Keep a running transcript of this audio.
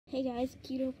Hey guys,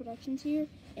 Keto Productions here,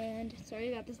 and sorry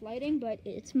about this lighting, but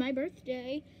it's my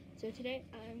birthday, so today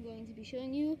I'm going to be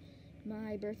showing you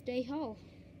my birthday haul,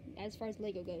 as far as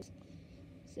Lego goes.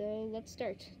 So let's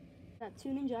start. I got two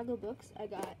Ninjago books. I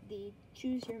got the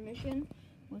Choose Your Mission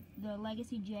with the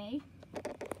Legacy J,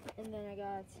 and then I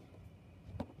got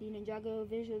the Ninjago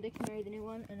Visual Dictionary, the new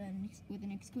one, and then with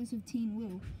an exclusive Teen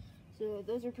Woo. So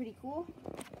those are pretty cool.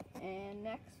 And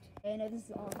next, I know this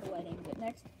is all in the lighting, but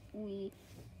next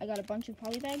I got a bunch of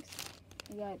poly bags.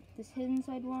 I got this Hidden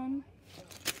Side one,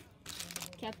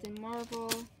 Captain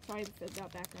Marvel, sorry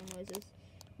about background noises,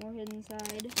 more Hidden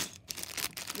Side,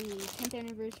 the 10th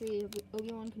anniversary of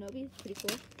Obi-Wan Kenobi, it's pretty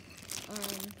cool,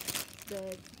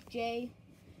 the J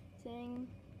thing,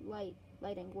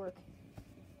 lighting work,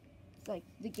 it's like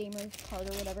the gamer's card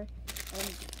or whatever, and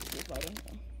it's lighting,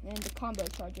 and the combo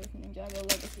charger from Ninjago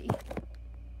Legacy.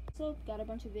 Also got a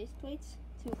bunch of base plates,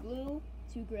 2 blue,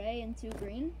 2 gray, and 2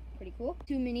 green. Pretty cool.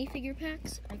 2 minifigure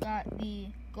packs. I got the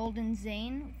Golden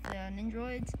Zane, the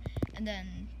Nindroids, and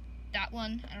then that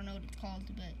one, I don't know what it's called,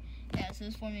 but yeah, so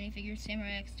those 4 minifigures,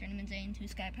 Samurai X, Tournament Zane, 2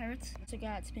 Sky Pirates. Also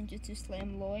got Spinjitzu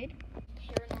Slam Lloyd,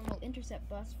 Paranormal Intercept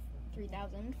Bus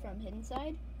 3000 from Hidden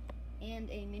Side, and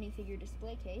a minifigure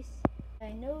display case.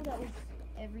 I know that was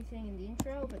everything in the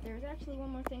intro, but there's actually one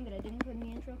more thing that I didn't put in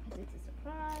the intro because it's a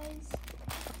surprise.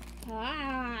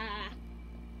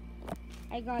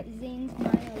 I got Zane's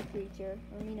Mino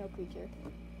creature.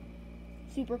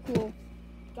 Super cool.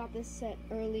 Got this set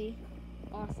early.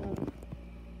 Awesome.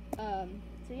 So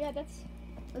yeah, that's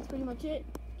pretty much it.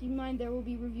 Keep in mind there will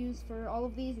be reviews for all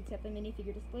of these except the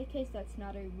minifigure display case. That's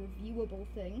not a reviewable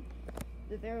thing.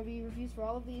 But there will be reviews for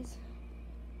all of these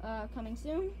coming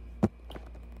soon.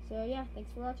 So yeah,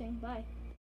 thanks for watching. Bye.